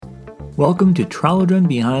Welcome to Tralodren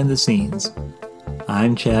Behind the Scenes.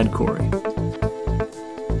 I'm Chad Corey.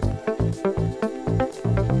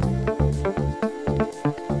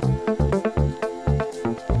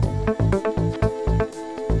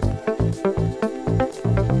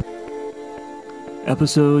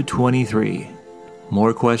 Episode 23.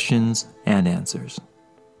 More questions and answers.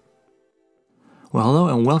 Well, hello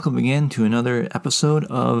and welcome again to another episode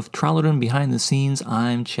of Tralodren Behind the Scenes.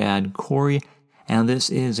 I'm Chad Corey, and this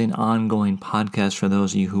is an ongoing podcast for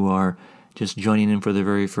those of you who are just joining in for the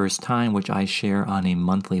very first time, which I share on a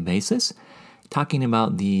monthly basis, talking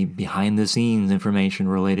about the behind-the-scenes information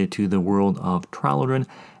related to the world of Tralodren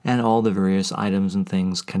and all the various items and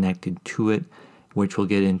things connected to it, which we'll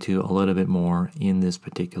get into a little bit more in this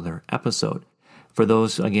particular episode. For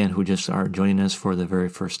those, again, who just are joining us for the very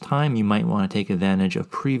first time, you might want to take advantage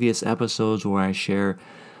of previous episodes where I share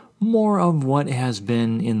more of what has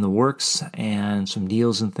been in the works and some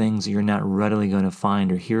deals and things that you're not readily going to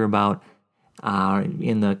find or hear about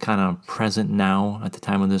in the kind of present now at the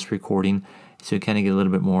time of this recording. So you kind of get a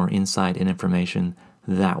little bit more insight and information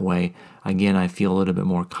that way. Again, I feel a little bit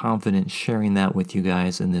more confident sharing that with you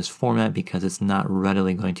guys in this format because it's not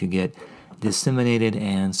readily going to get disseminated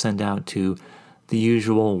and sent out to the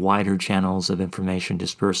usual wider channels of information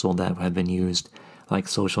dispersal that have been used, like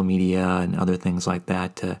social media and other things like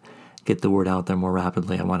that, to get the word out there more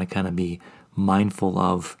rapidly. I want to kind of be mindful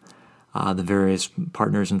of the various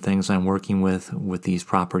partners and things I'm working with these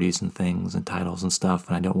properties and things and titles and stuff,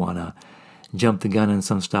 and I don't want to jump the gun on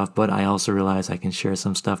some stuff, but I also realize I can share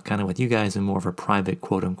some stuff kind of with you guys in more of a private,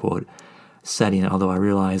 quote-unquote, setting, although I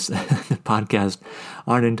realize the podcasts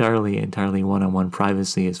aren't entirely one-on-one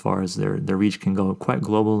privacy as far as their reach can go quite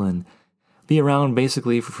global and be around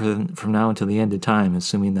basically from now until the end of time,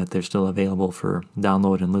 assuming that they're still available for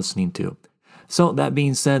download and listening to. So that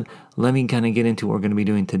being said, let me kind of get into what we're going to be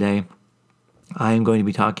doing today. I am going to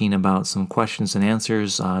be talking about some questions and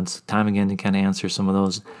answers. It's time again to kind of answer some of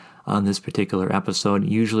those on this particular episode.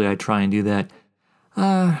 Usually I try and do that.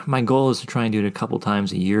 My goal is to try and do it a couple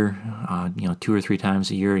times a year, 2 or 3 times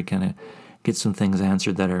a year to kind of get some things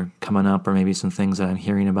answered that are coming up, or maybe some things that I'm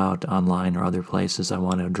hearing about online or other places I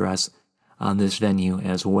want to address on this venue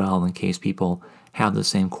as well, in case people have the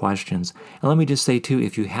same questions. And let me just say too,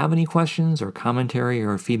 if you have any questions or commentary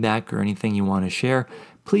or feedback or anything you want to share,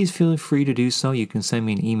 please feel free to do so. You can send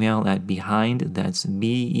me an email at behind, that's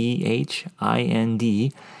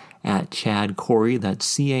BEHIND, at Chad Corey, that's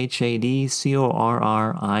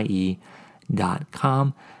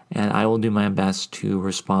ChadCorrie.com, and I will do my best to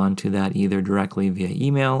respond to that either directly via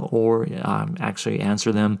email or actually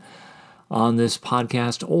answer them on this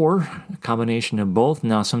podcast, or a combination of both.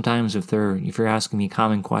 Now, sometimes if you're asking me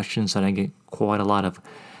common questions that I get quite a lot of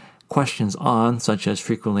questions on, such as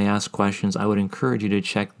frequently asked questions, I would encourage you to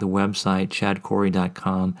check the website,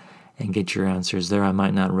 ChadCorrie.com, and get your answers there. I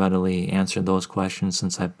might not readily answer those questions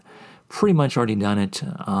since I've pretty much already done it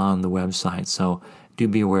on the website, so do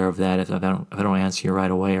be aware of that. If I don't answer you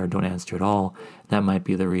right away or don't answer at all, that might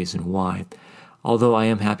be the reason why. Although I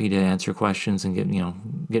am happy to answer questions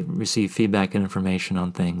and receive feedback and information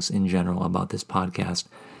on things in general about this podcast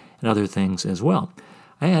and other things as well.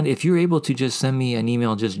 And if you're able to just send me an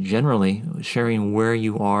email just generally sharing where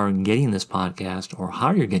you are getting this podcast or how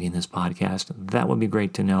you're getting this podcast, that would be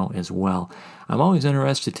great to know as well. I'm always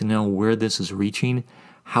interested to know where this is reaching,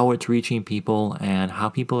 how it's reaching people, and how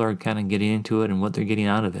people are kind of getting into it and what they're getting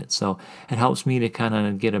out of it. So it helps me to kind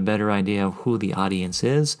of get a better idea of who the audience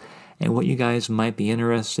is and what you guys might be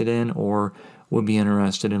interested in or would be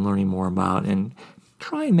interested in learning more about, and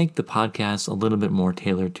try and make the podcast a little bit more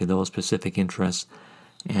tailored to those specific interests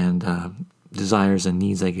and desires and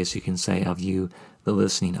needs, I guess you can say, of you, the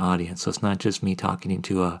listening audience. So it's not just me talking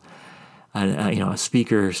into a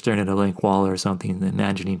speaker staring at a blank wall or something,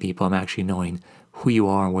 imagining people. I'm actually knowing who you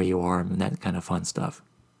are and where you are and that kind of fun stuff.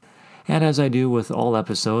 And as I do with all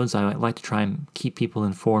episodes, I like to try and keep people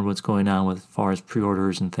informed what's going on with as far as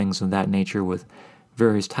pre-orders and things of that nature with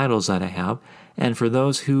various titles that I have. And for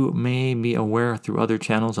those who may be aware through other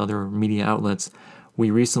channels, other media outlets, we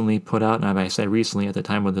recently put out, and I say recently at the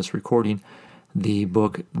time of this recording, the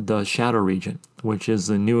book The Shadow Region, which is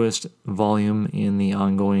the newest volume in the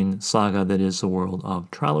ongoing saga that is the world of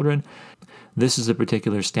Tralodren. This is a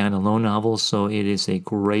particular standalone novel, so it is a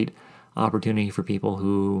great opportunity for people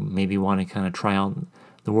who maybe want to kind of try out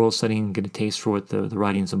the world setting, get a taste for what the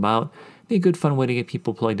writing's about. Be a good fun way to get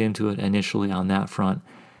people plugged into it initially on that front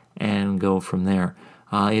and go from there.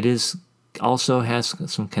 It is also has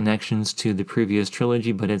some connections to the previous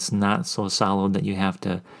trilogy, but it's not so solid that you have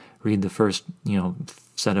to read the first,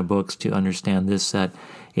 set of books to understand this set.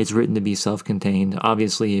 It's written to be self-contained.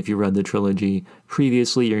 Obviously, if you read the trilogy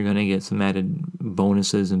previously, you're going to get some added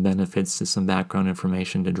bonuses and benefits to some background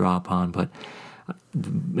information to draw upon, but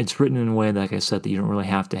it's written in a way, like I said, that you don't really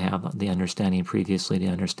have to have the understanding previously to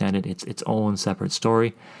understand it. It's its own separate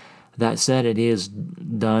story. That said, it is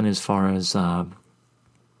done as far as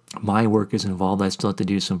my work is involved. I still have to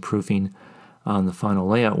do some proofing on the final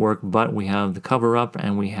layout work, but we have the cover up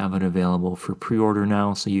and we have it available for pre-order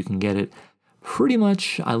now, so you can get it pretty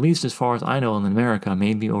much, at least as far as I know, in America,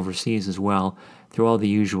 maybe overseas as well, through all the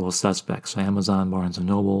usual suspects. So Amazon, Barnes &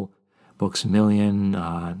 Noble, Books A Million,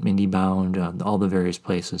 IndieBound, all the various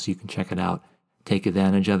places. You can check it out, take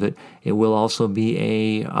advantage of it. It will also be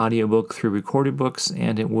a audiobook through Recorded Books,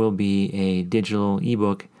 and it will be a digital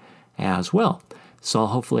ebook as well. So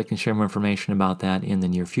hopefully I can share more information about that in the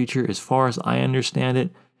near future. As far as I understand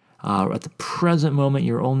it, at the present moment,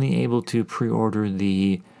 you're only able to pre-order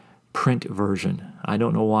the print version. I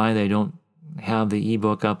don't know why they don't have the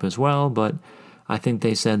ebook up as well, but I think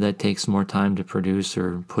they said that takes more time to produce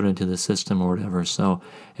or put into the system or whatever. So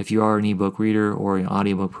if you are an ebook reader or an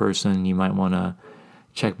audiobook person, you might want to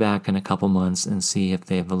check back in a couple months and see if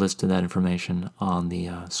they have listed that information on the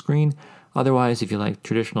screen. Otherwise, if you like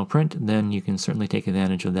traditional print, then you can certainly take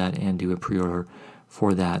advantage of that and do a pre-order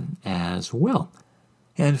for that as well.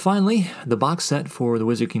 And finally, the box set for the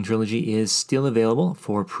Wizard King trilogy is still available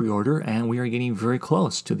for pre-order, and we are getting very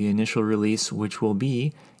close to the initial release, which will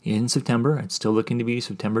be in September. It's still looking to be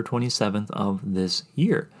September 27th of this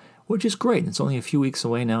year, which is great. It's only a few weeks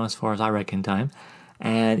away now as far as I reckon time,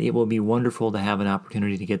 and it will be wonderful to have an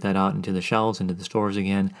opportunity to get that out into the shelves, into the stores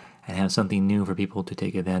again, and have something new for people to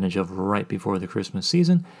take advantage of right before the Christmas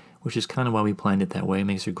season, which is kind of why we planned it that way. It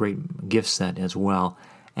makes a great gift set as well.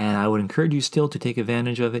 And I would encourage you still to take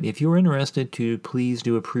advantage of it. If you're interested, to please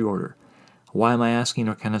do a pre-order. Why am I asking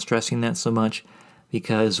or kind of stressing that so much?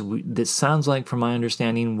 Because this sounds like, from my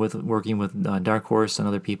understanding with working with Dark Horse and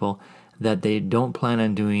other people, that they don't plan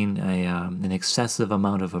on doing an excessive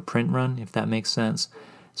amount of a print run, if that makes sense.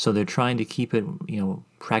 So they're trying to keep it,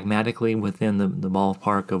 pragmatically within the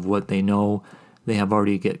ballpark of what they know they have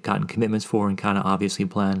already gotten commitments for, and kind of obviously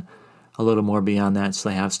plan a little more beyond that, so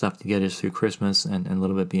they have stuff to get us through Christmas and a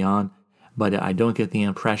little bit beyond. But I don't get the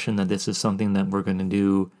impression that this is something that we're going to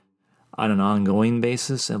do on an ongoing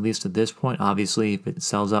basis, at least at this point. Obviously, if it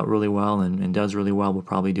sells out really well and does really well, we'll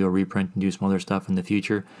probably do a reprint and do some other stuff in the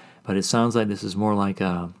future. But it sounds like this is more like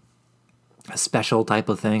a special type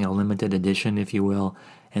of thing, a limited edition, if you will,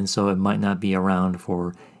 and so it might not be around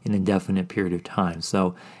for an indefinite period of time.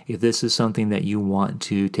 So if this is something that you want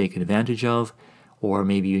to take advantage of, or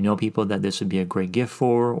maybe you know people that this would be a great gift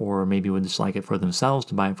for, or maybe would just like it for themselves,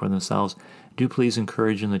 to buy it for themselves, do please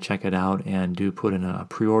encourage them to check it out and do put in a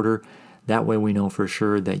pre-order. That way we know for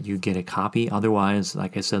sure that you get a copy. Otherwise,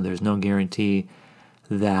 like I said, there's no guarantee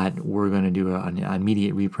that we're going to do an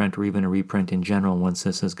immediate reprint or even a reprint in general once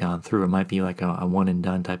this has gone through. It might be like a one and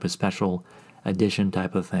done type of special edition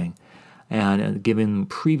type of thing. And given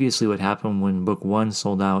previously what happened when book one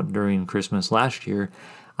sold out during Christmas last year,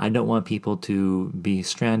 I don't want people to be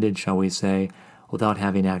stranded, shall we say, without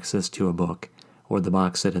having access to a book, or the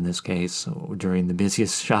box set in this case, during the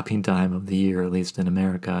busiest shopping time of the year, at least in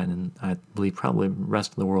America, and I believe probably the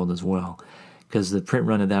rest of the world as well. Because the print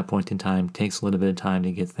run at that point in time takes a little bit of time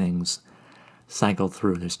to get things cycled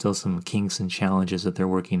through. There's still some kinks and challenges that they're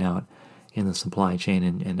working out in the supply chain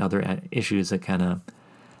and other issues that kind of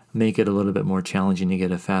make it a little bit more challenging to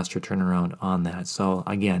get a faster turnaround on that. So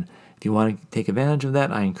again, if you want to take advantage of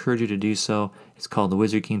that, I encourage you to do so. It's called the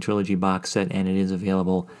Wizard King Trilogy box set, and it is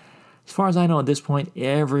available, as far as I know at this point,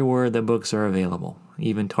 everywhere the books are available.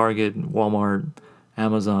 Even Target, Walmart,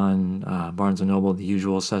 Amazon, Barnes & Noble, the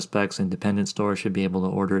usual suspects, independent stores should be able to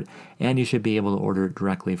order it, and you should be able to order it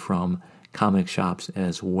directly from comic shops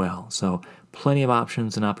as well. So plenty of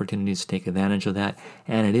options and opportunities to take advantage of that,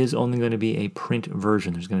 and it is only going to be a print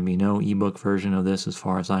version. There's going to be no ebook version of this as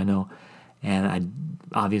far as I know, and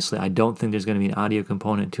I don't think there's going to be an audio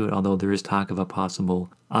component to it, although there is talk of a possible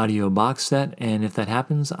audio box set, and if that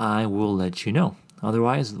happens, I will let you know.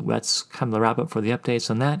 Otherwise, that's kind of the wrap up for the updates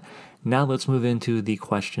on that. Now let's move into the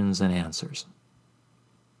questions and answers.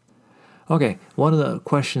 Okay, one of the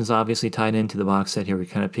questions obviously tied into the box set here, we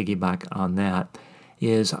kind of piggyback on that,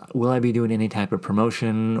 is will I be doing any type of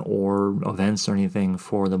promotion or events or anything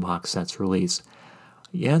for the box set's release?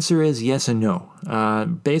 The answer is yes and no.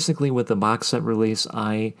 Basically, with the box set release,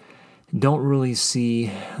 I don't really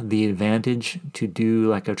see the advantage to do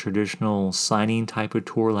like a traditional signing type of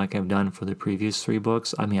tour like I've done for the previous three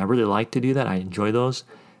books. I mean, I really like to do that. I enjoy those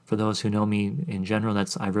For those who know me in general,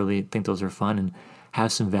 I really think those are fun and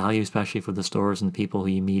have some value, especially for the stores and the people who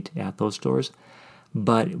you meet at those stores.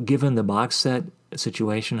 But given the box set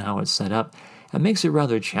situation, how it's set up, it makes it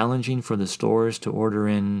rather challenging for the stores to order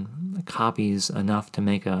in copies enough to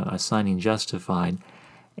make a signing justified.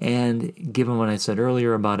 And given what I said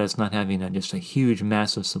earlier about us not having just a huge,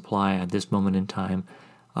 massive supply at this moment in time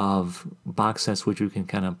of box sets which we can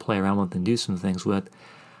kind of play around with and do some things with,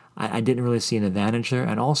 I didn't really see an advantage there.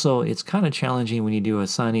 And also, it's kind of challenging when you do a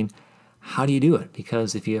signing. How do you do it?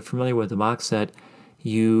 Because if you're familiar with the box set,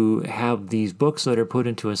 you have these books that are put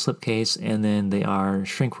into a slipcase and then they are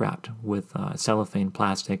shrink wrapped with cellophane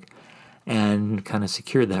plastic and kind of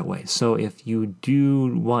secured that way. So if you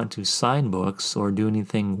do want to sign books or do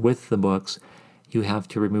anything with the books, you have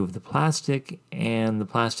to remove the plastic, and the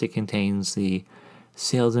plastic contains the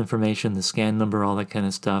sales information, the scan number, all that kind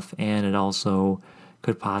of stuff, and it also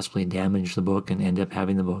could possibly damage the book and end up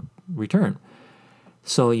having the book returned.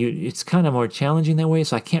 So it's kind of more challenging that way.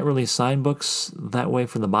 So I can't really sign books that way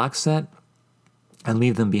for the box set and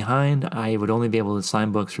leave them behind. I would only be able to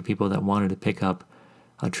sign books for people that wanted to pick up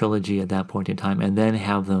a trilogy at that point in time and then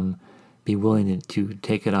have them be willing to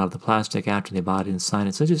take it out of the plastic after they bought it and sign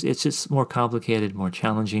it. So it's just more complicated, more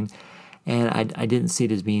challenging, and I didn't see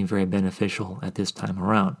it as being very beneficial at this time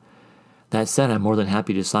around. That said, I'm more than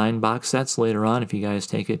happy to sign box sets later on. If you guys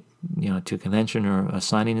take it, to a convention or a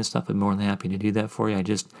signing and stuff, I'm more than happy to do that for you. I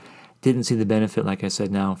just didn't see the benefit, like I said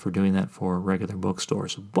now, for doing that for regular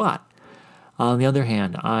bookstores. But on the other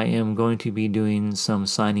hand, I am going to be doing some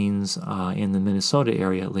signings in the Minnesota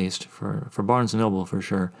area, at least for Barnes & Noble for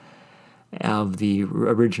sure, of the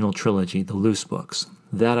original trilogy, the loose books.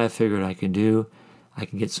 That I figured I could do. I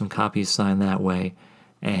could get some copies signed that way,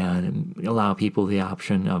 and allow people the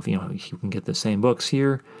option of, you can get the same books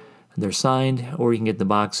here, they're signed, or you can get the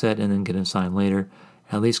box set and then get them signed later.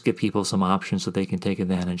 At least give people some options that they can take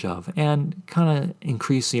advantage of and kind of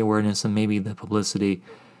increase the awareness and maybe the publicity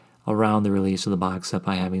around the release of the box set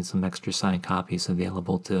by having some extra signed copies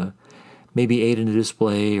available to maybe aid in the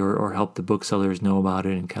display or help the booksellers know about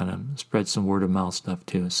it and kind of spread some word of mouth stuff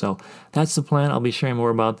too. So that's the plan. I'll be sharing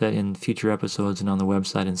more about that in future episodes and on the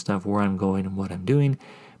website and stuff, where I'm going and what I'm doing.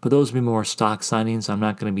 But those will be more stock signings. I'm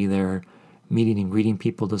not going to be there meeting and greeting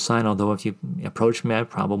people to sign, although if you approach me, I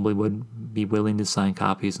probably would be willing to sign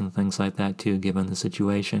copies and things like that too, given the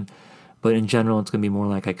situation. But in general, it's going to be more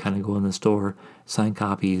like I kind of go in the store, sign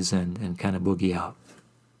copies, and kind of boogie out.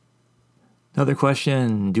 Another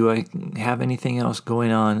question, do I have anything else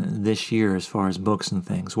going on this year as far as books and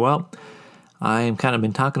things? Well, I've kind of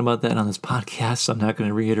been talking about that on this podcast, so I'm not going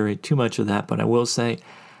to reiterate too much of that, but I will say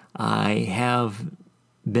I have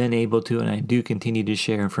been able to, and I do continue to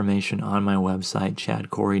share information on my website,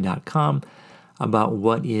 chadcorey.com, about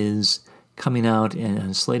what is coming out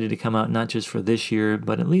and slated to come out not just for this year,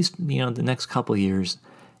 but at least, the next couple of years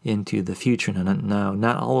into the future. Now,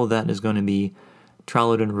 not all of that is going to be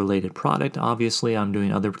Trallerton related product. Obviously, I'm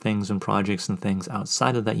doing other things and projects and things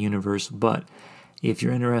outside of that universe, but if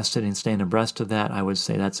you're interested in staying abreast of that, I would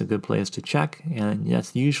say that's a good place to check, and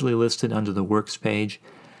that's usually listed under the Works page.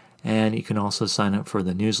 And you can also sign up for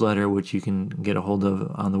the newsletter, which you can get a hold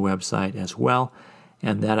of on the website as well,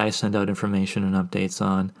 and that I send out information and updates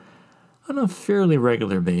on a fairly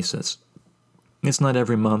regular basis. It's not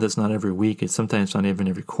every month, it's not every week, it's sometimes not even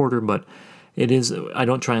every quarter, but it is. I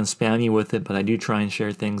don't try and spam you with it, but I do try and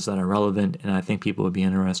share things that are relevant and I think people would be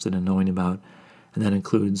interested in knowing about, and that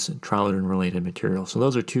includes Trallerton-related material. So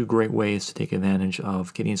those are two great ways to take advantage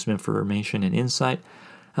of getting some information and insight.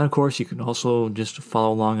 And of course, you can also just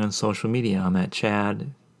follow along on social media. I'm at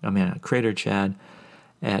Creator Chad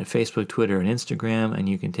at Facebook, Twitter, and Instagram, and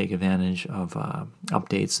you can take advantage of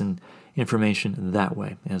updates and information that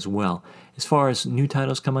way as well. As far as new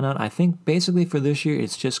titles coming out, I think basically for this year,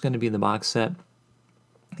 it's just going to be the box set.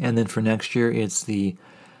 And then for next year, it's the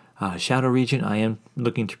Shadow Region. I am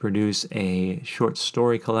looking to produce a short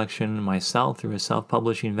story collection myself through a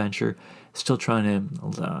self-publishing venture. Still trying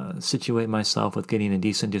to situate myself with getting a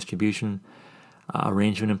decent distribution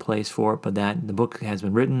arrangement in place for it. But the book has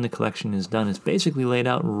been written, the collection is done. It's basically laid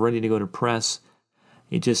out and ready to go to press.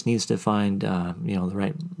 It just needs to find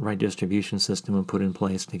the right distribution system and put in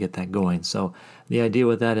place to get that going. So the idea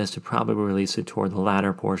with that is to probably release it toward the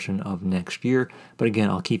latter portion of next year. But again,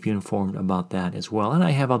 I'll keep you informed about that as well. And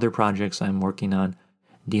I have other projects I'm working on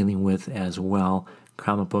dealing with as well.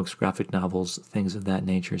 Comic books, graphic novels, things of that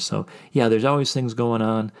nature. So yeah, there's always things going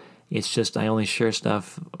on. It's just I only share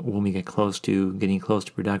stuff when we get getting close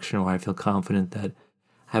to production, or I feel confident that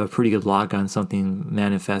I have a pretty good lock on something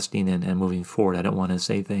manifesting and moving forward. I don't want to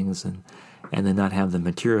say things and and then not have them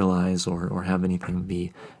materialize or have anything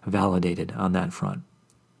be validated on that front.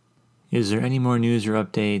 Is there any more news or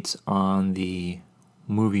updates on the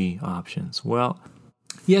movie options? Well,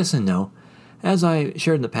 yes and no. As I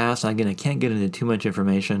shared in the past, again, I can't get into too much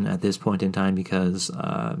information at this point in time because,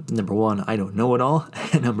 number one, I don't know it all,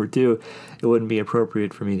 and number two, it wouldn't be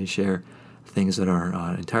appropriate for me to share things that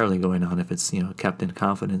are entirely going on if it's kept in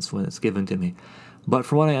confidence when it's given to me. But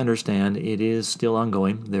from what I understand, it is still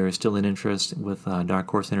ongoing. There is still an interest with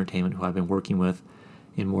Dark Horse Entertainment, who I've been working with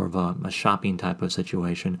in more of a shopping type of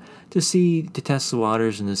situation, to test the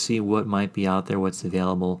waters and to see what might be out there, what's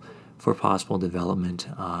available for possible development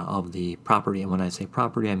of the property. And when I say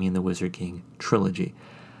property, I mean the Wizard King trilogy.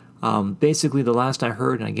 Basically, the last I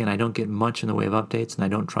heard, and again, I don't get much in the way of updates, and I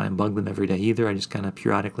don't try and bug them every day either. I just kind of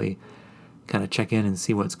periodically kind of check in and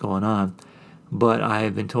see what's going on. But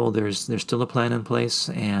I've been told there's still a plan in place,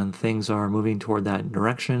 and things are moving toward that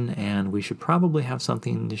direction, and we should probably have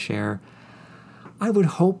something to share, I would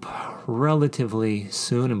hope, relatively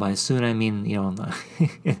soon. And by soon, I mean,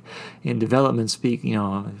 in development speak,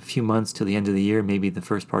 a few months till the end of the year, maybe the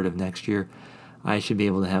first part of next year, I should be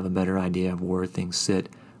able to have a better idea of where things sit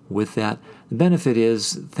with that. The benefit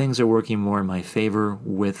is things are working more in my favor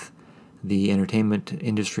with the entertainment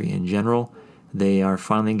industry in general. They are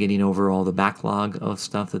finally getting over all the backlog of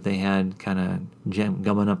stuff that they had kind of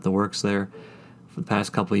gumming up the works there for the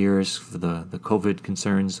past couple of years for the COVID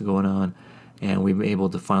concerns going on. And we were able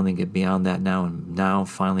to finally get beyond that now and now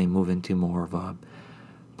finally move into more of a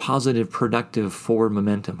positive, productive forward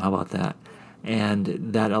momentum. How about that? And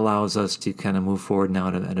that allows us to kind of move forward now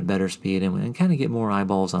at a better speed and kind of get more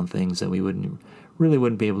eyeballs on things that we wouldn't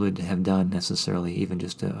be able to have done necessarily even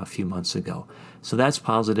just a few months ago. So that's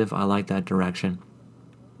positive. I like that direction.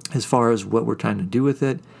 As far as what we're trying to do with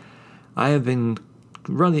it, I have been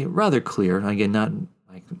rather clear, again, not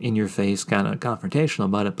like in your face kind of confrontational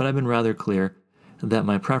about it, but I've been rather clear that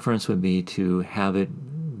my preference would be to have it,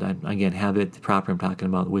 the proper, I'm talking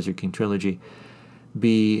about the Wizard King trilogy,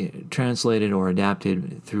 be translated or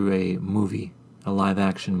adapted through a movie, a live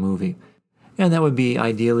action movie. And that would be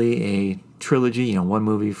ideally a trilogy, one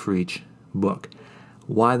movie for each book.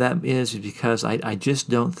 Why that is because I just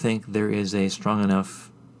don't think there is a strong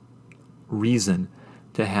enough reason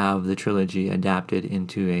to have the trilogy adapted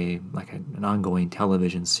into an ongoing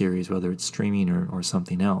television series, whether it's streaming or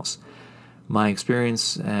something else. My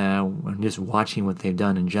experience, just watching what they've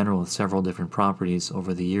done in general with several different properties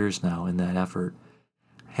over the years now in that effort,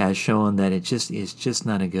 has shown that it's just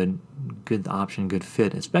not a good option, good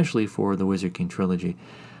fit, especially for the Wizard King trilogy.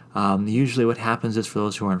 Usually what happens is, for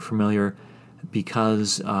those who aren't familiar,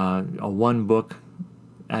 because a one-book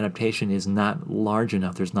adaptation is not large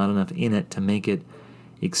enough, there's not enough in it to make it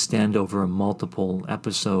extend over a multiple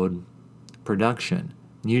episode production.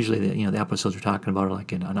 Usually the episodes we're talking about are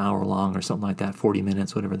like an hour long or something like that, 40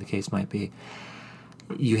 minutes, whatever the case might be.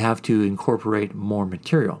 You have to incorporate more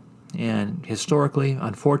material. And historically,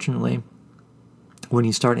 unfortunately, when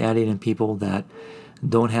you start adding in people that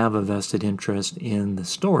don't have a vested interest in the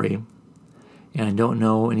story and don't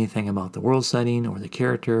know anything about the world setting or the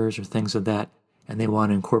characters or things of that, and they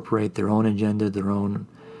want to incorporate their own agenda, their own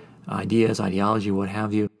ideas, ideology, what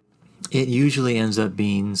have you, it usually ends up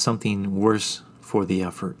being something worse for the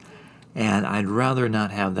effort. And I'd rather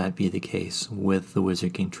not have that be the case with the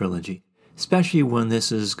Wizard King trilogy, especially when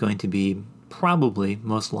this is going to be probably,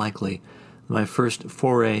 most likely, my first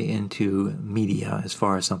foray into media as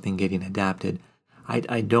far as something getting adapted.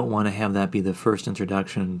 I don't want to have that be the first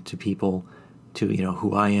introduction to people to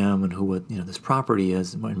who I am and who this property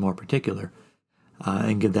is in more particular,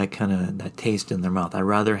 and give that kind of that taste in their mouth. I'd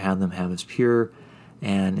rather have them have as pure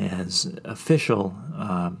and as official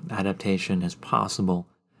adaptation as possible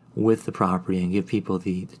with the property and give people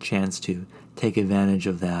the chance to take advantage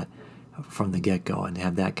of that from the get-go and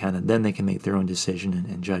have that then they can make their own decision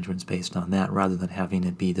and judgments based on that, rather than having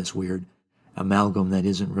it be this weird amalgam that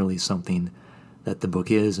isn't really something that the book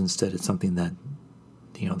is. Instead, it's something that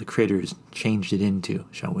the creators changed it into,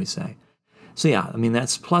 shall we say. So yeah, I mean,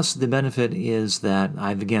 that's, plus the benefit is that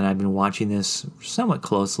I've been watching this somewhat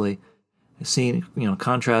closely, seeing,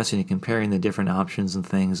 contrasting and comparing the different options and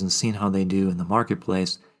things and seeing how they do in the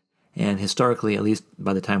marketplace. And historically, at least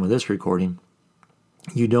by the time of this recording,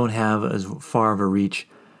 you don't have as far of a reach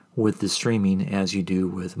with the streaming as you do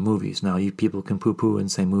with movies. Now, people can poo-poo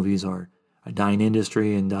and say movies are a dying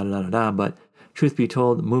industry and da-da-da-da-da, but truth be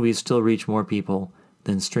told, movies still reach more people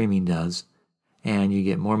than streaming does, and you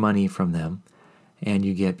get more money from them. And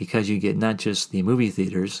because you get not just the movie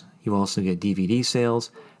theaters, you also get DVD sales,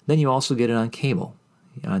 then you also get it on cable.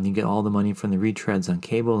 And you get all the money from the retreads on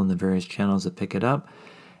cable and the various channels that pick it up.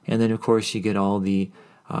 And then, of course, you get all the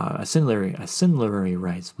ancillary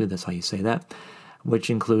rights, I believe that's how you say that, which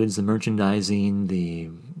includes the merchandising, the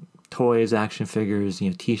toys, action figures,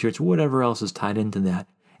 T-shirts, whatever else is tied into that.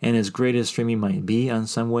 And as great as streaming might be on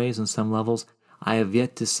some ways and some levels, I have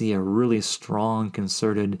yet to see a really strong,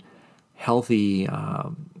 concerted, healthy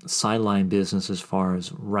sideline business as far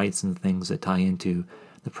as rights and things that tie into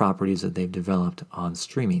the properties that they've developed on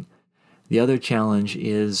streaming. The other challenge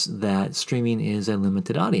is that streaming is a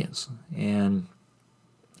limited audience. And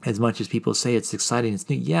as much as people say it's exciting, it's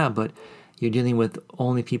new, yeah, but you're dealing with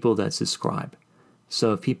only people that subscribe.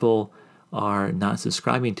 So if people are not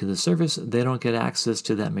subscribing to the service, they don't get access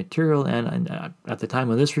to that material. And at the time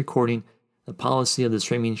of this recording, the policy of the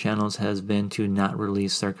streaming channels has been to not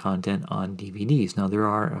release their content on DVDs. Now, there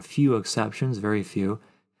are a few exceptions, very few,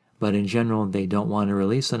 but in general, they don't want to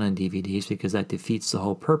release it on DVDs because that defeats the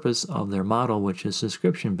whole purpose of their model, which is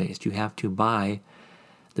subscription-based. You have to buy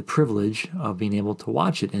the privilege of being able to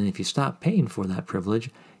watch it. And if you stop paying for that privilege,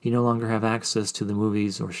 you no longer have access to the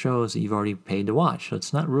movies or shows that you've already paid to watch. So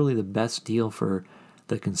it's not really the best deal for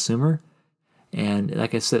the consumer. And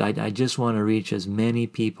like I said, I just want to reach as many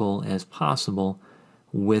people as possible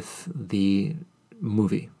with the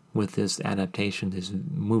movie, with this adaptation, this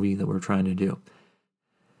movie that we're trying to do.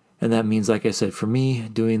 And that means, like I said, for me,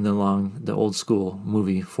 doing the old school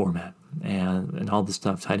movie format and all the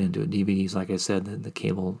stuff tied into it, DVDs, like I said, the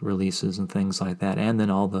cable releases and things like that, and then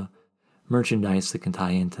all the merchandise that can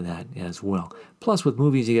tie into that as well. Plus, with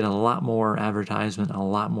movies, you get a lot more advertisement, a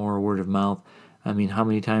lot more word of mouth. I mean, how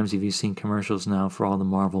many times have you seen commercials now for all the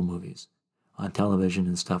Marvel movies on television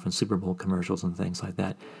and stuff, and Super Bowl commercials and things like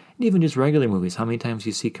that? And even just regular movies, how many times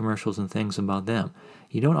you see commercials and things about them?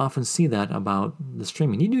 You don't often see that about the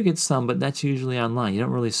streaming. You do get some, but that's usually online. You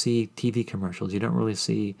don't really see TV commercials. You don't really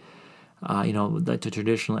see, the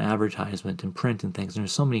traditional advertisement and print and things. And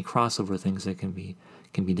there's so many crossover things that can be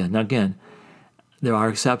done. Now, again, there are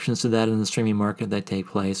exceptions to that in the streaming market that take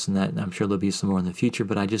place, and that I'm sure there'll be some more in the future,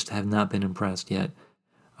 but I just have not been impressed yet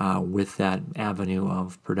with that avenue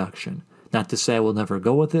of production. Not to say I will never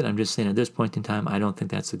go with it. I'm just saying at this point in time, I don't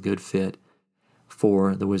think that's a good fit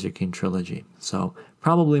for the Wizard King trilogy. So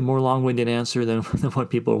probably more long-winded answer than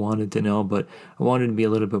what people wanted to know, but I wanted to be a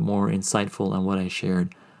little bit more insightful on what I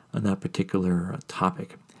shared on that particular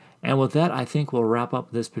topic. And with that, I think we'll wrap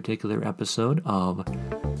up this particular episode of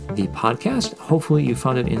the podcast. Hopefully you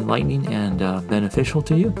found it enlightening and beneficial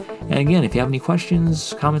to you. And again, if you have any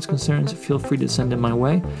questions, comments, concerns, feel free to send them my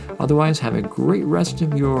way. Otherwise, have a great rest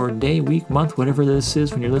of your day, week, month, whatever this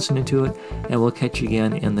is when you're listening to it, and we'll catch you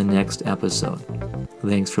again in the next episode.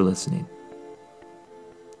 Thanks for listening.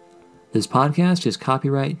 This podcast is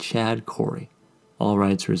copyright Chad Corey. All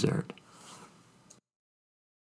rights reserved.